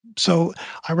 So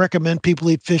I recommend people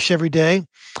eat fish every day,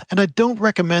 and I don't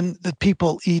recommend that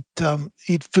people eat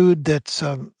food that's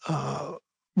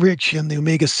rich in the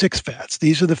omega-6 fats.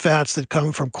 These are the fats that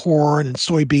come from corn and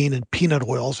soybean and peanut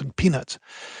oils and peanuts.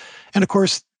 And of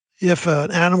course, if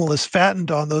an animal is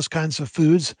fattened on those kinds of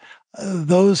foods,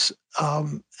 those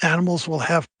animals will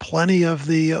have plenty of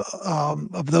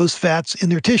those fats in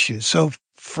their tissues. So,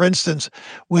 for instance,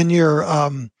 when you're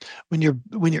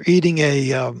eating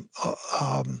a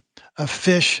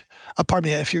fish,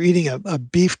 if you're eating a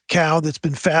beef cow that's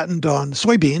been fattened on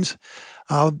soybeans,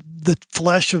 the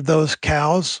flesh of those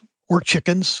cows or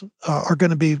chickens are going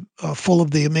to be full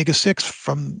of the omega-6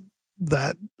 from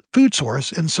that food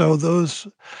source, and so those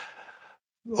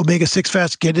omega-6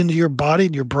 fats get into your body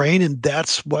and your brain, and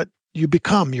that's what you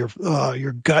become. Your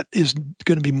gut is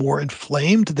going to be more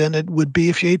inflamed than it would be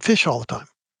if you ate fish all the time.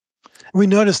 We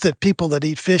notice that people that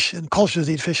eat fish and cultures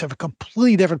that eat fish have a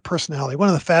completely different personality. One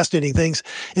of the fascinating things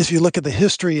is if you look at the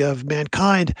history of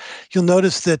mankind, you'll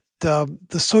notice that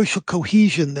the social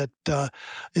cohesion that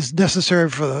is necessary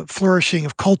for the flourishing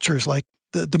of cultures like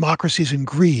the democracies in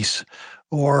Greece,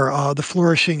 or the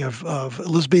flourishing of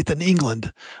Elizabethan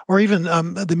England, or even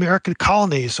the American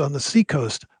colonies on the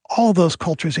seacoast. All those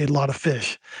cultures ate a lot of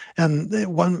fish, and a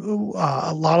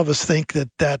lot of us think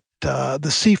that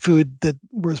the seafood that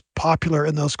was popular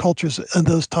in those cultures in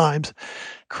those times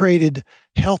created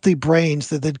healthy brains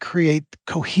that then create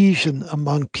cohesion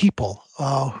among people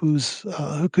who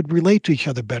could relate to each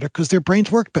other better because their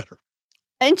brains work better.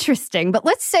 Interesting. But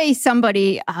let's say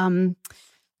somebody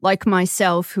like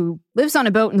myself who lives on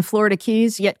a boat in the Florida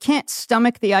Keys yet can't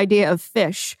stomach the idea of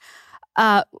fish.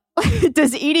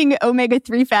 Does eating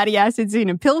omega-3 fatty acids in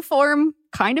a pill form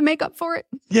kind of make up for it?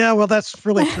 Yeah, well, that's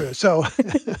really true. So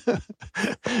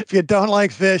if you don't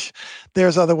like fish,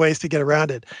 there's other ways to get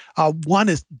around it. One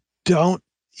is don't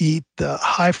eat the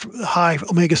high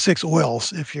omega-6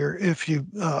 oils. If you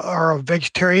are a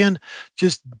vegetarian,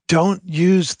 just don't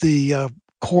use the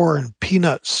corn,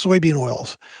 peanut, soybean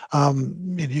oils.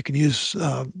 You can use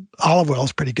olive oil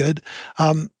is pretty good.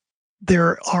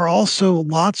 There are also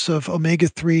lots of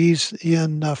omega-3s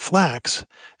in flax,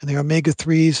 and the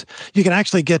omega-3s, you can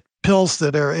actually get pills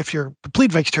that are, if you're a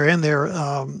complete vegetarian, they're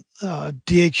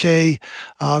DHA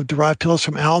derived pills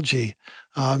from algae.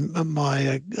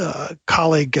 My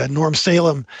colleague, Norm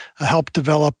Salem, helped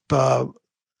develop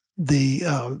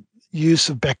the use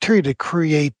of bacteria to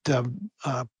create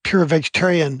pure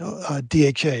vegetarian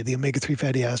DHA, the omega-3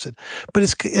 fatty acid. But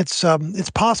it's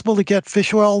possible to get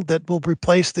fish oil that will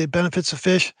replace the benefits of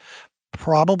fish.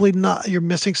 Probably not. You're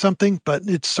missing something, but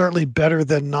it's certainly better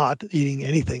than not eating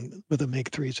anything with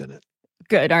omega-3s in it.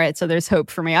 Good. All right. So there's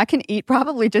hope for me. I can eat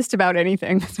probably just about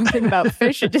anything. Something about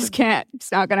fish, it just can't.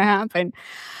 It's not going to happen.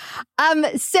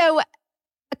 So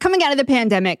coming out of the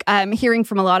pandemic, I'm hearing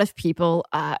from a lot of people,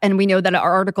 and we know that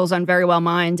our articles on Very Well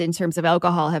Mind in terms of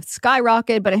alcohol have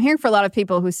skyrocketed, but I'm hearing for a lot of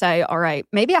people who say, all right,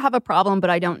 maybe I have a problem, but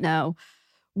I don't know.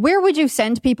 Where would you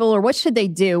send people, or what should they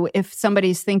do if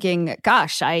somebody's thinking,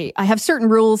 gosh, I have certain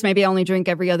rules, maybe I only drink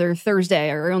every other Thursday,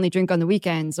 or I only drink on the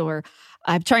weekends, or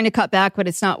I'm trying to cut back, but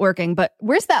it's not working. But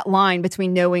where's that line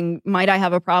between knowing, might I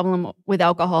have a problem with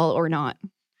alcohol or not?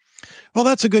 Well,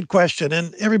 that's a good question,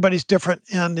 and everybody's different,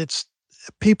 and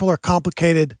people are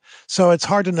complicated, so it's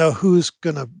hard to know who's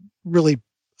going to really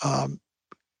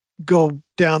go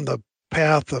down the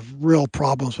path of real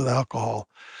problems with alcohol.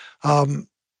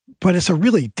 But it's a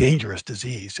really dangerous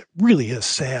disease. It really is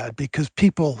sad because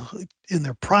people in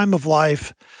their prime of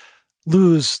life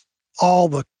lose all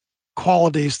the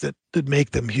qualities that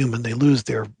make them human. They lose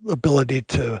their ability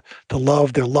to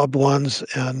love their loved ones,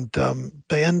 and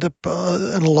they end up in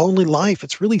a lonely life.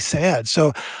 It's really sad.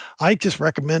 So I just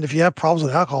recommend, if you have problems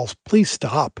with alcohol, please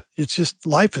stop. It's just,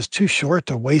 life is too short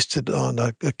to waste it on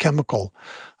a chemical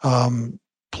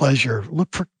pleasure.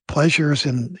 Look for pleasures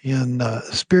in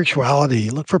spirituality.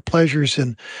 Look for pleasures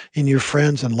in your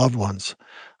friends and loved ones.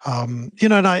 I'm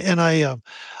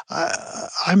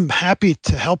happy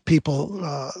to help people.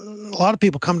 A lot of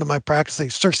people come to my practice. They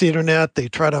search the internet. They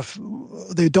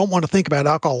don't want to think about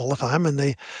alcohol all the time, and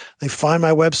they find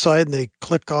my website and they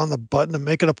click on the button and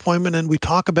make an appointment. And we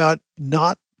talk about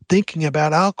not thinking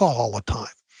about alcohol all the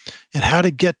time and how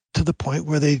to get to the point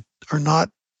where they are not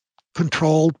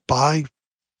controlled by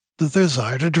the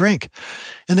desire to drink.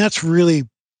 And that's really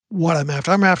what I'm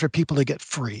after. I'm after people to get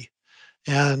free.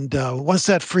 And once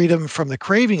that freedom from the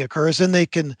craving occurs, then they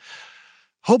can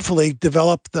hopefully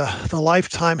develop the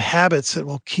lifetime habits that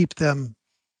will keep them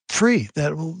free,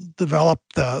 that will develop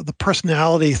the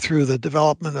personality through the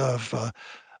development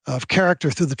of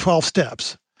character through the 12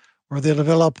 steps, or they'll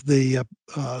develop the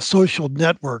social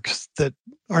networks that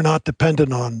are not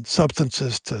dependent on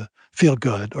substances to feel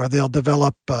good, or they'll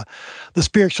develop the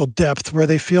spiritual depth where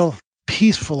they feel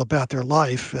peaceful about their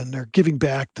life and they're giving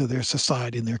back to their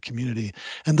society and their community.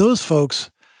 And those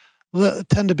folks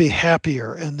tend to be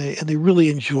happier, and they really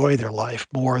enjoy their life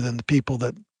more than the people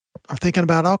that are thinking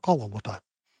about alcohol all the time.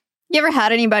 You ever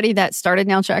had anybody that started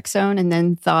naltrexone and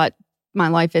then thought, my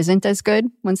life isn't as good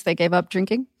once they gave up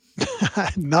drinking?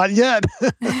 Not yet.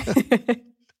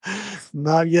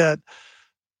 Not yet.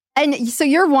 And so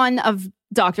you're one of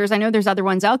doctors. I know there's other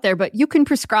ones out there, but you can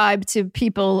prescribe to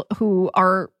people who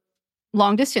are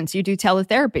long distance. You do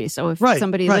teletherapy. So if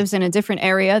somebody lives in a different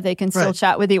area, they can still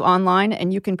chat with you online,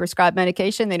 and you can prescribe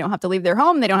medication. They don't have to leave their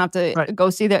home. They don't have to go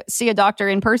see a doctor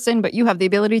in person, but you have the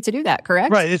ability to do that,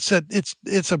 correct? Right. It's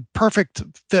a perfect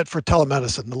fit for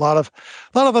telemedicine. A lot of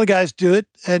other guys do it,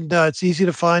 and it's easy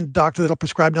to find a doctor that'll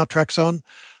prescribe naltrexone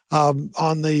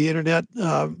on the internet.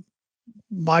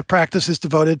 My practice is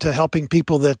devoted to helping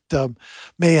people that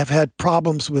may have had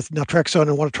problems with naltrexone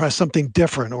and want to try something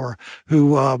different, or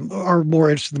who are more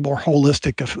interested in the more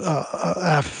holistic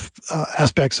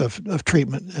aspects of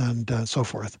treatment and so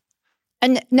forth.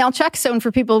 And naltrexone,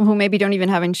 for people who maybe don't even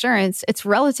have insurance, it's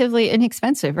relatively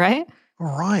inexpensive, right?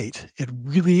 Right. It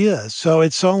really is. So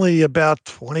it's only about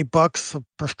 $20 a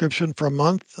prescription for a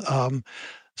month.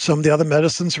 Some of the other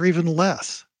medicines are even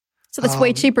less. So that's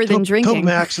way cheaper than drinking.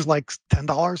 Topamax is like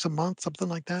 $10 a month, something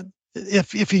like that.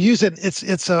 If you use it,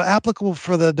 it's applicable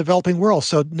for the developing world.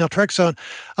 So naltrexone,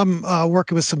 I'm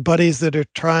working with some buddies that are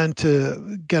trying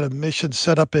to get a mission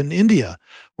set up in India,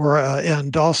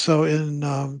 and also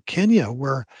in Kenya,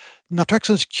 where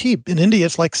naltrexone is cheap. In India,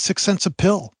 it's like 6 cents a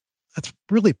pill. That's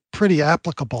really pretty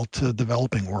applicable to the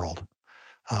developing world.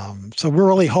 So we're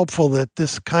really hopeful that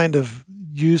this kind of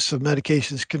use of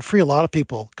medications can free a lot of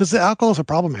people, because the alcohol is a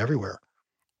problem everywhere.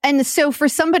 And so for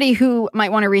somebody who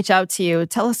might want to reach out to you,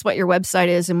 tell us what your website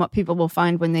is and what people will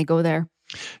find when they go there.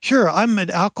 Sure. I'm at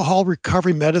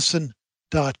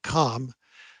alcoholrecoverymedicine.com.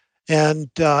 And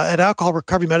at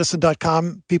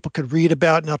alcoholrecoverymedicine.com, people can read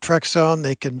about naltrexone.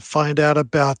 They can find out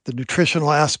about the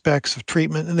nutritional aspects of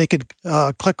treatment, and they can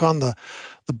click on the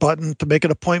button to make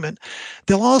an appointment.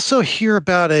 They'll also hear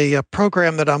about a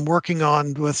program that I'm working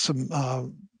on with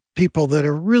some people that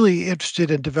are really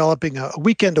interested in developing a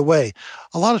weekend away.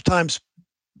 A lot of times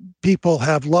people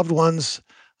have loved ones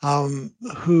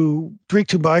who drink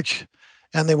too much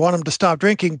and they want them to stop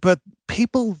drinking, but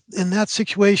people in that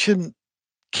situation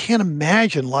can't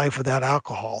imagine life without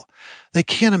alcohol. They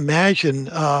can't imagine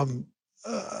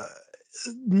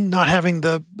not having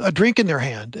a drink in their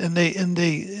hand, and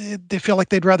they feel like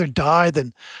they'd rather die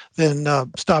than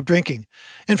stop drinking.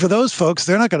 And for those folks,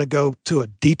 they're not going to go to a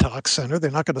detox center.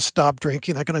 They're not going to stop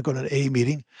drinking. They're not going to go to an A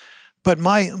meeting. But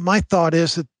my thought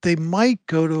is that they might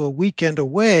go to a weekend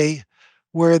away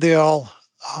where they'll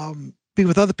be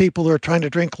with other people who are trying to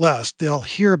drink less. They'll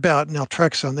hear about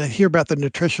naltrexone. They'll hear about the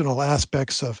nutritional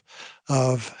aspects of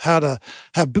how to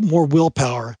have more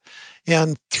willpower.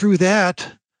 And through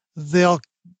that, they'll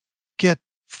get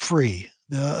free.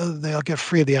 They'll get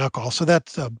free of the alcohol. So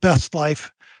that's a Best Life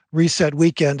Reset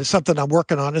Weekend. Is something I'm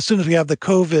working on. As soon as we have the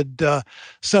COVID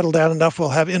settled down enough, we'll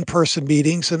have in-person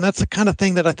meetings. And that's the kind of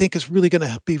thing that I think is really going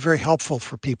to be very helpful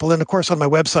for people. And of course, on my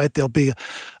website, there'll be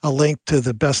a link to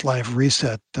the Best Life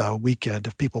Reset Weekend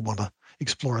if people want to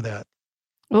explore that.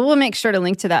 Well, we'll make sure to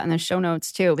link to that in the show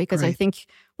notes too, because I think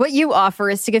what you offer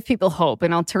is to give people hope,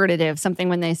 an alternative, something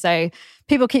when they say,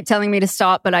 people keep telling me to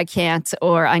stop, but I can't,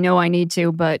 or I know I need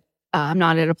to, but I'm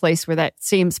not at a place where that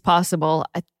seems possible.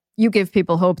 You give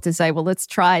people hope to say, well, let's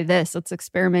try this. Let's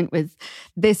experiment with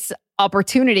this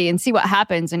opportunity and see what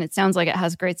happens. And it sounds like it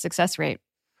has great success rate.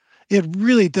 It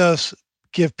really does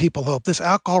give people hope. This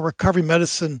alcohol recovery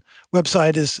medicine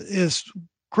website is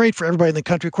great for everybody in the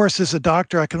country. Of course, as a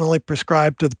doctor, I can only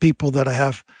prescribe to the people that I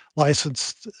have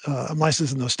licensed. I'm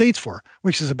licensed in those states for,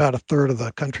 which is about a third of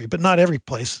the country, but not every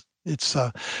place.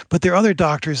 But there are other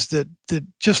doctors that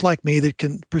just like me that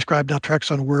can prescribe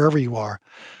naltrexone wherever you are,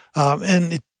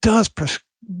 and it does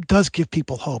give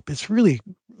people hope. It's really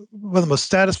one of the most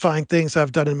satisfying things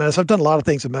I've done in medicine. I've done a lot of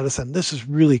things in medicine. This is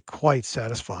really quite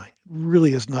satisfying. It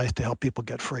really is nice to help people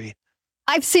get free.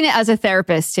 I've seen it as a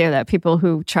therapist too, that people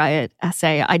who try it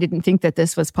say, I didn't think that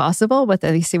this was possible, but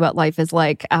then they see what life is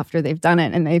like after they've done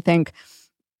it and they think,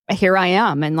 here I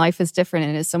am, and life is different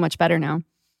and it's so much better now.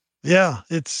 Yeah,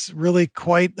 it's really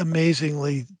quite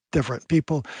amazingly different.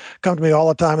 People come to me all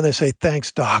the time and they say, thanks,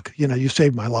 doc. You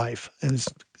saved my life. And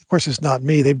of course, it's not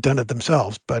me. They've done it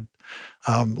themselves. But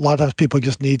a lot of times people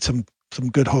just need some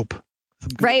good hope.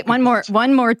 Right. One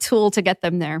more tool to get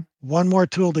them there. One more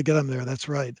tool to get them there. That's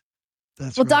right. Well,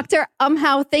 right. Dr.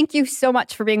 Umhau, thank you so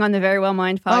much for being on the Very Well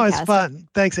Mind podcast. Oh, it's fun.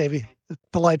 Thanks, Amy. It's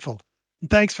delightful. And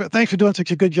thanks for doing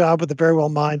such a good job with the Very Well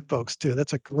Mind folks, too.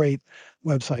 That's a great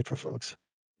website for folks.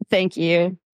 Thank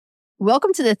you.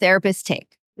 Welcome to the Therapist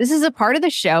Take. This is a part of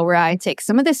the show where I take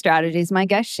some of the strategies my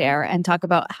guests share and talk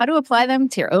about how to apply them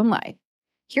to your own life.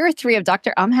 Here are 3 of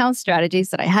Dr. Umhau's strategies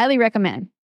that I highly recommend.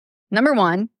 Number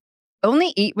 1,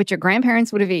 only eat what your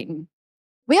grandparents would have eaten.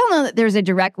 We all know that there's a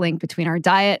direct link between our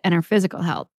diet and our physical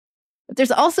health, but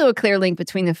there's also a clear link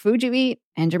between the food you eat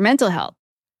and your mental health.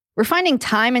 We're finding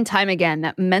time and time again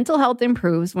that mental health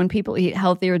improves when people eat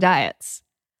healthier diets.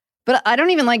 But I don't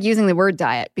even like using the word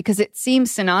diet because it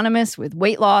seems synonymous with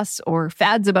weight loss or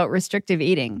fads about restrictive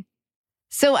eating.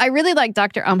 So I really like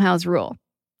Dr. Umhau's rule.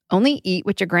 Only eat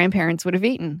what your grandparents would have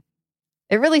eaten.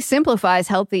 It really simplifies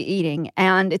healthy eating,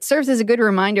 and it serves as a good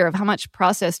reminder of how much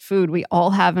processed food we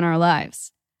all have in our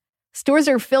lives. Stores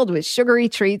are filled with sugary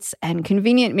treats and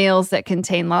convenient meals that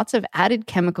contain lots of added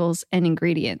chemicals and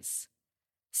ingredients.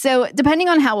 So, depending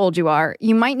on how old you are,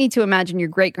 you might need to imagine your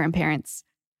great-grandparents.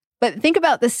 But think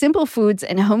about the simple foods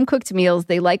and home-cooked meals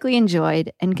they likely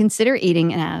enjoyed and consider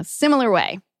eating in a similar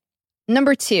way.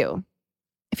 Number 2,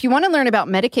 if you want to learn about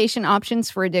medication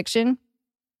options for addiction,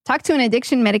 talk to an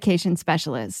addiction medication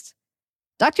specialist.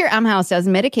 Dr. Umhau says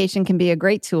medication can be a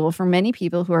great tool for many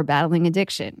people who are battling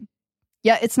addiction.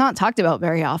 Yet it's not talked about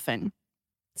very often.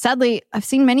 Sadly, I've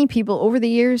seen many people over the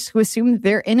years who assumed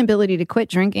their inability to quit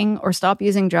drinking or stop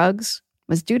using drugs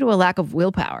was due to a lack of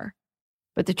willpower.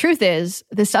 But the truth is,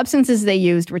 the substances they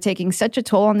used were taking such a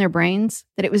toll on their brains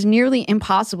that it was nearly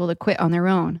impossible to quit on their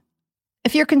own.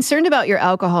 If you're concerned about your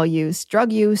alcohol use,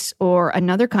 drug use, or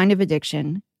another kind of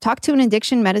addiction, talk to an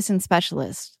addiction medicine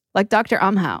specialist, like Dr.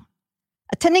 Umhau.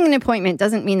 Attending an appointment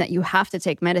doesn't mean that you have to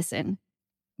take medicine,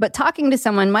 But talking to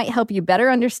someone might help you better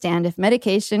understand if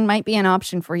medication might be an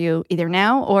option for you either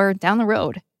now or down the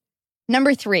road.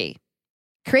 Number 3,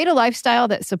 create a lifestyle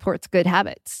that supports good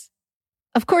habits.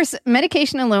 Of course,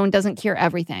 medication alone doesn't cure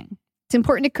everything. It's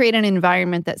important to create an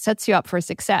environment that sets you up for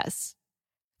success.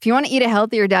 If you want to eat a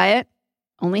healthier diet,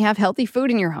 only have healthy food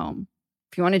in your home.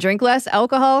 If you want to drink less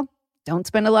alcohol, don't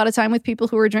spend a lot of time with people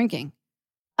who are drinking.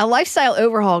 A lifestyle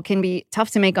overhaul can be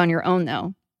tough to make on your own,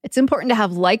 though. It's important to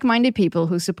have like-minded people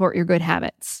who support your good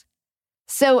habits.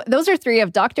 So those are 3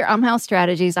 of Dr. Umhau's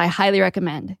strategies I highly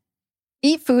recommend.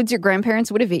 Eat foods your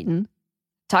grandparents would have eaten.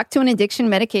 Talk to an addiction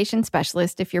medication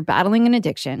specialist if you're battling an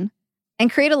addiction.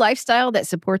 And create a lifestyle that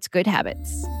supports good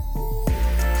habits.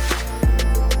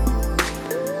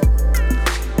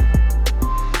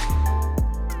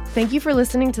 Thank you for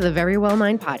listening to the Very Well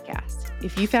Mind podcast.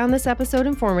 If you found this episode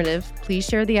informative, please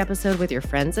share the episode with your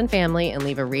friends and family and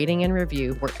leave a rating and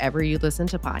review wherever you listen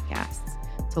to podcasts.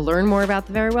 To learn more about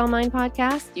the Very Well Mind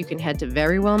podcast, you can head to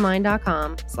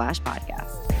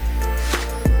verywellmind.com/podcast.